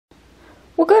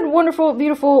Well, good, wonderful,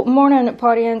 beautiful morning,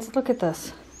 audience. Look at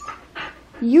this.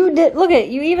 You did, look at,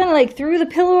 you even like threw the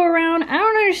pillow around. I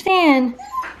don't understand.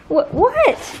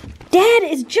 What? Dad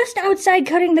is just outside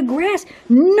cutting the grass.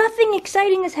 Nothing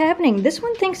exciting is happening. This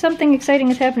one thinks something exciting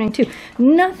is happening too.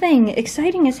 Nothing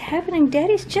exciting is happening.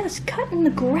 Daddy's just cutting the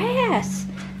grass.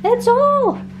 That's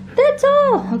all. That's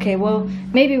all. Okay, well,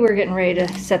 maybe we're getting ready to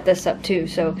set this up too.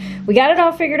 So we got it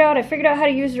all figured out. I figured out how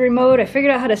to use the remote. I figured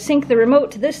out how to sync the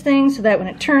remote to this thing so that when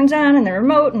it turns on in the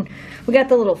remote, and we got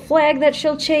the little flag that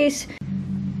she'll chase.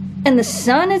 And the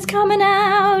sun is coming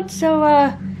out. So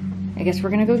I guess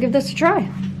we're gonna go give this a try.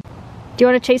 Do you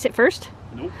want to chase it first?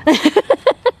 Nope.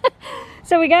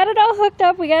 So we got it all hooked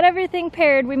up. We got everything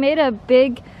paired. We made a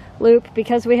big loop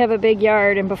because we have a big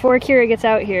yard. And before Kira gets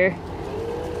out here,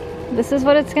 this is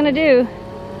what it's gonna do.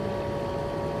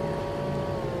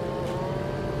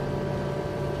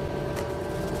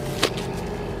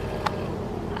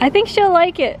 I think she'll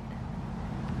like it.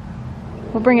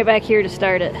 We'll bring it back here to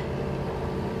start it.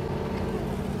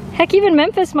 Heck, even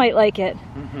Memphis might like it.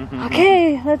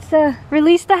 Okay, let's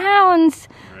release the hounds.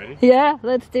 Ready? Yeah,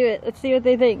 let's do it. Let's see what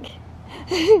they think.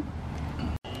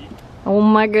 Oh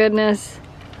my goodness.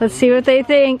 Let's see what they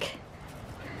think.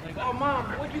 Like, oh Mom,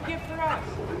 what'd you get for us?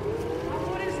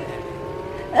 Mom, what is it?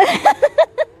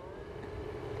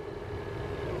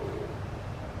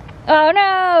 Oh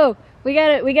no! We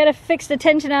gotta fix the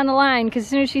tension on the line because as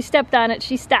soon as she stepped on it,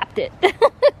 she stopped it.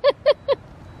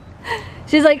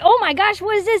 She's like, oh my gosh,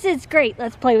 what is this? It's great.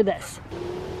 Let's play with this.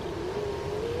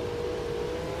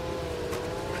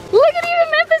 Look at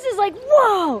even Memphis is like,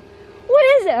 whoa,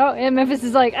 what is it? Oh, and Memphis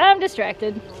is like, I'm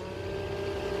distracted.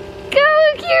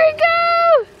 Go, Kira,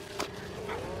 go!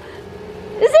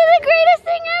 Is it the greatest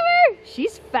thing ever?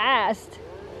 She's fast.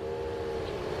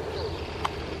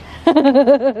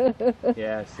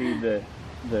 Yeah, see the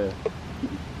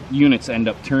units end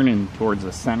up turning towards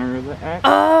the center of the axe.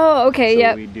 Oh, okay, so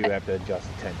yeah. we do have to adjust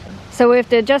the tension. So we have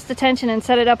to adjust the tension and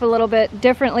set it up a little bit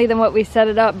differently than what we set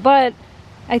it up. But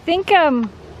I think, I'm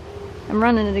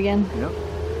running it again. Yep.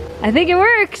 I think it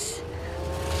works.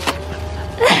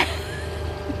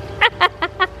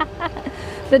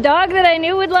 The dog that I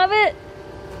knew would love it,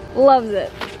 loves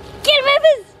it. Get him,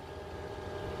 Memphis!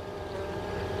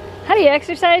 How do you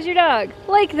exercise your dog?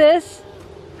 Like this.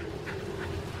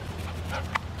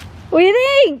 What do you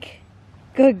think?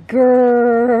 Good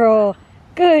girl.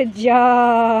 Good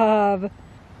job.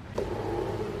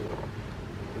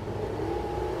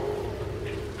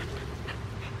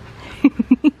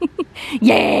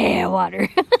 Yeah, water.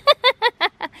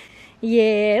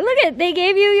 Yeah, look at, they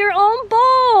gave you your own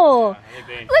bowl.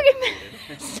 Look at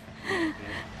this.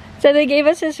 So they gave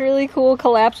us this really cool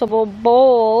collapsible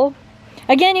bowl.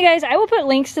 Again, you guys, I will put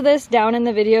links to this down in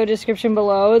the video description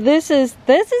below. This is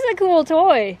a cool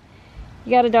toy.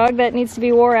 You got a dog that needs to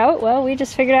be wore out? Well, we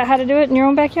just figured out how to do it in your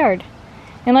own backyard.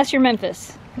 Unless you're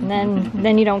Memphis, and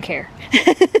then you don't care.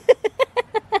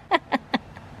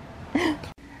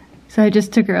 So I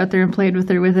just took her out there and played with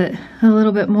her with it a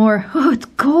little bit more. Oh, it's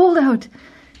cold out.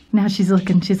 Now she's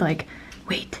looking, she's like,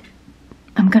 wait,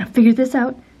 I'm gonna figure this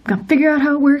out. I'm gonna figure out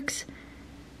how it works.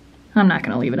 I'm not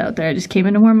gonna leave it out there. I just came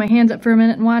in to warm my hands up for a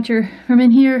minute and watch her from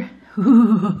in here.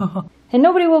 And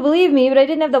nobody will believe me, but I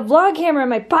didn't have the vlog camera in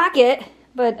my pocket.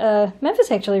 But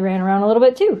Memphis actually ran around a little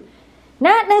bit too.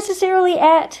 Not necessarily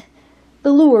at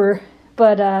the lure,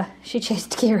 but she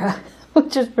chased Kira,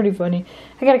 which is pretty funny.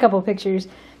 I got a couple of pictures.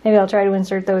 Maybe I'll try to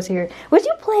insert those here. Was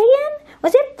you playing?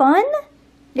 Was it fun?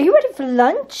 Are you ready for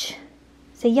lunch?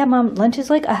 Say, yeah, Mom, lunch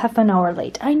is like a half an hour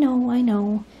late. I know, I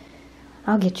know.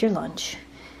 I'll get your lunch.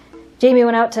 Jamie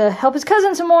went out to help his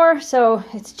cousin some more, so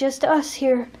it's just us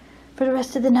here for the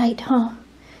rest of the night, huh?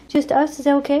 Just us? Is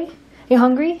that okay? Are you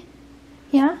hungry?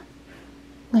 Yeah?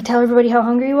 Want to tell everybody how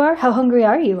hungry you are? How hungry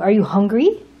are you? Are you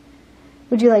hungry?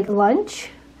 Would you like lunch?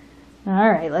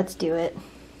 Alright, let's do it.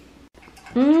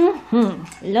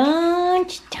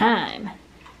 Lunch time.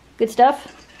 Good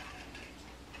stuff?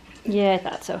 Yeah, I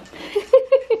thought so.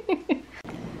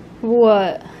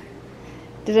 What?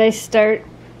 Did I start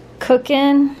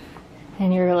cooking?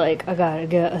 And you're like, I gotta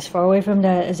get as far away from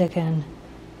that as I can.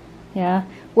 Yeah?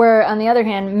 Where, on the other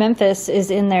hand, Memphis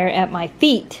is in there at my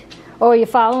feet. Oh, are you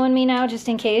following me now, just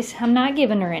in case? I'm not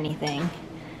giving her anything.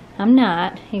 I'm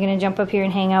not. You're gonna jump up here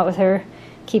and hang out with her,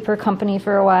 keep her company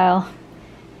for a while.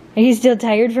 Are you still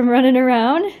tired from running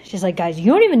around? She's like, guys, you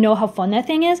don't even know how fun that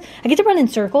thing is. I get to run in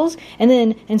circles, and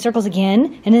then in circles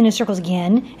again, and then in circles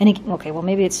again, and again. Okay, well,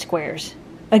 maybe it's squares.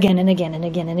 Again and again and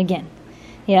again and again.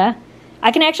 Yeah?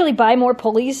 I can actually buy more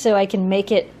pulleys so I can make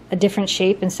it a different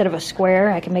shape instead of a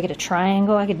square. I can make it a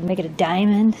triangle. I could make it a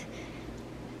diamond.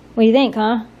 What do you think,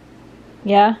 huh?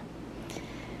 Yeah?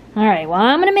 Alright, well,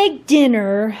 I'm gonna make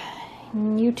dinner.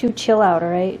 You two chill out,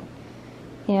 alright?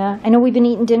 Yeah, I know we've been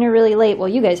eating dinner really late. Well,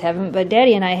 you guys haven't, but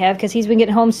Daddy and I have, because he's been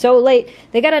getting home so late.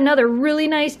 They got another really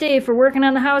nice day for working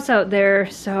on the house out there.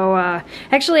 So,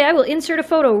 actually, I will insert a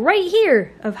photo right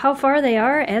here of how far they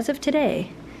are as of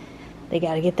today. They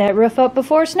got to get that roof up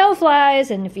before snow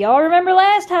flies. And if y'all remember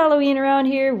last Halloween around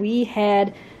here, we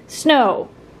had snow.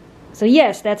 So,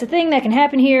 yes, that's a thing that can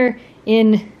happen here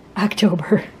in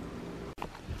October.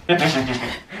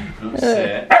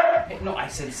 Sit. No, I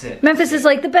said sit. Memphis is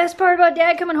like, the best part about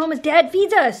Dad coming home is Dad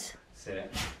feeds us.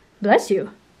 Sit. Bless you.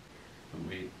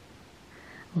 Wait.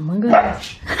 Oh my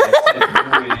goodness.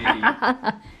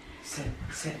 Sit.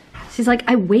 Sit. She's like,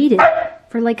 I waited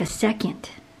for like a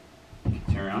second.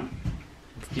 Turn around.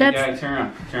 That's... Turn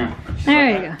around. Turn around. There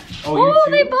you go. Oh,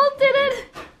 they both did it.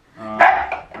 All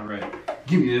right.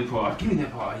 Give me that paw. Give me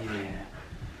that paw.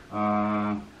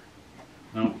 Yeah.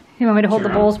 No. You want me to hold the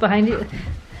bowls behind you?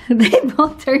 They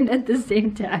both turned at the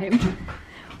same time.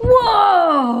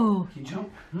 Whoa! Can you jump?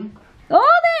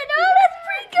 Oh, that's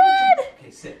pretty good.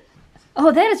 Okay, sit.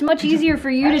 Oh, that is much easier for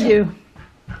you to do.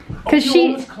 Cause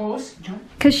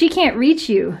she can't reach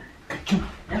you. Jump.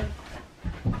 Yeah.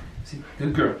 See,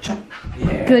 good girl. Jump.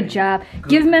 Yeah. Good job.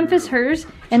 Give Memphis hers,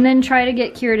 and then try to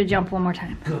get Kira to jump one more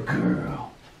time. Good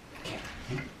girl.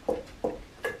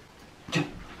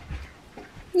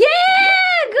 Yeah!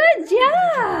 Good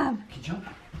job! Jump.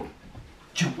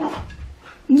 Jump.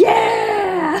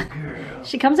 Yeah! Girl.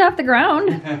 She comes off the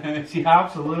ground. She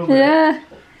hops a little bit. Yeah.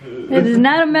 It is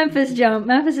not a Memphis jump.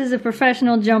 Memphis is a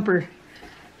professional jumper.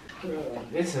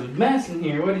 It's a mess in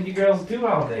here. What did you girls do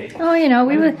all day? Oh, you know,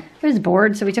 we was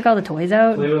bored, so we took all the toys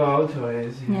out. Play with all the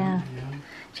toys. Yeah.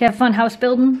 Did you have fun house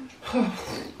building?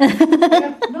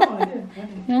 Yeah, no, I did.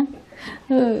 Yeah.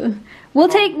 We'll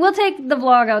take the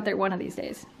vlog out there one of these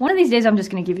days. One of these days, I'm just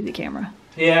gonna give you the camera.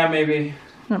 Yeah, maybe.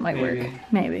 That might work.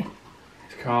 Maybe.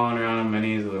 Crawling around on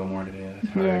minis a little more today.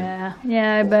 That's hard.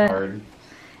 Yeah, I bet. Hard.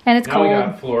 And it's cold. Now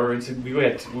we got floor.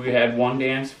 We had one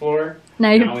dance floor.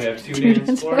 Now we have two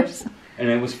dance floors. And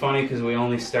it was funny because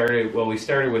we started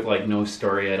with like no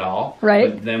story at all.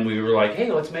 Right. But then we were like,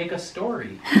 hey, let's make a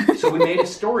story. So we made a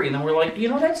story, and then we're like,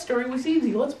 that story was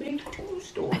easy. Let's make 2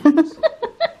 stories.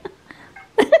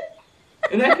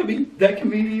 And that can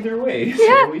be either way.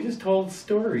 Yeah. So we just told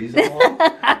stories all the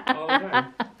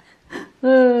time.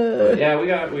 But yeah, we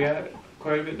got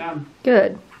quite a bit done.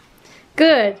 Good.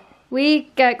 We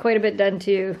got quite a bit done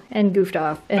too, and goofed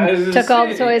off, and took all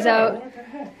the toys out. What the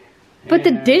heck? But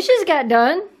the dishes got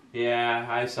done. Yeah,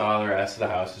 I saw the rest of the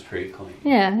house was pretty clean.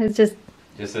 Yeah, it's just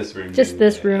this room. Just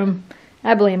this room.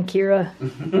 I blame Kira.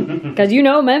 Because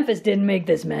Memphis didn't make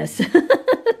this mess.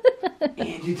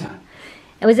 And you done.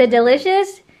 Was it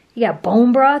delicious? You got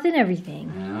bone broth and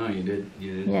everything. No, you did.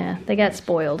 Yeah, they got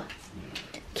spoiled.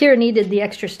 Kira needed the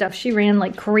extra stuff. She ran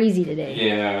like crazy today.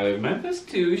 Yeah, Memphis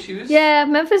too. She was. Yeah,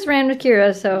 Memphis ran with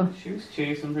Kira, so. She was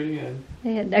chasing pretty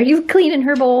good. Are you cleaning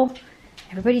her bowl?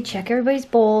 Everybody check everybody's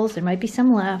bowls. There might be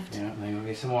some left. Yeah, then we'll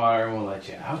get some water and we'll let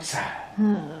you outside.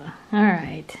 All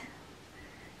right.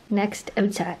 Next,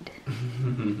 outside.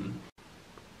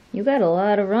 You got a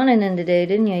lot of running in today,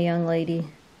 didn't you, young lady?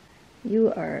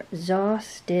 You are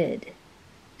exhausted.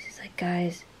 She's like,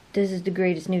 guys, this is the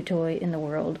greatest new toy in the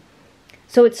world.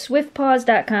 So it's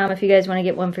swiftpaws.com if you guys want to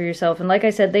get one for yourself. And like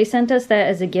I said, they sent us that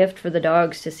as a gift for the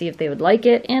dogs to see if they would like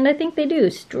it. And I think they do.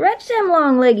 Stretch them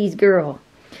long leggies, girl.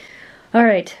 All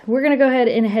right, we're going to go ahead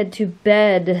and head to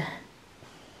bed.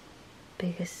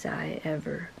 Biggest sigh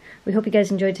ever. We hope you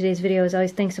guys enjoyed today's video. As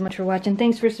always, thanks so much for watching.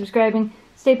 Thanks for subscribing.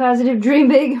 Stay positive, dream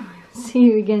big. See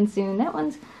you again soon. That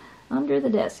one's under the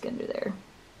desk under there.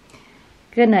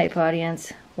 Good night,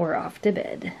 audience. We're off to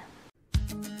bed.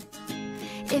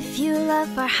 If you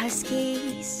love our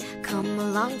Huskies, come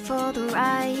along for the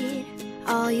ride.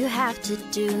 All you have to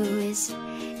do is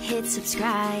hit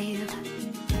subscribe.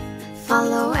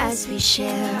 Follow as we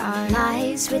share our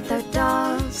lives with our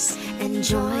dogs, and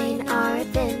join our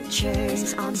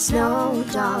adventures on Snow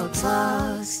Dog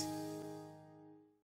Vlogs.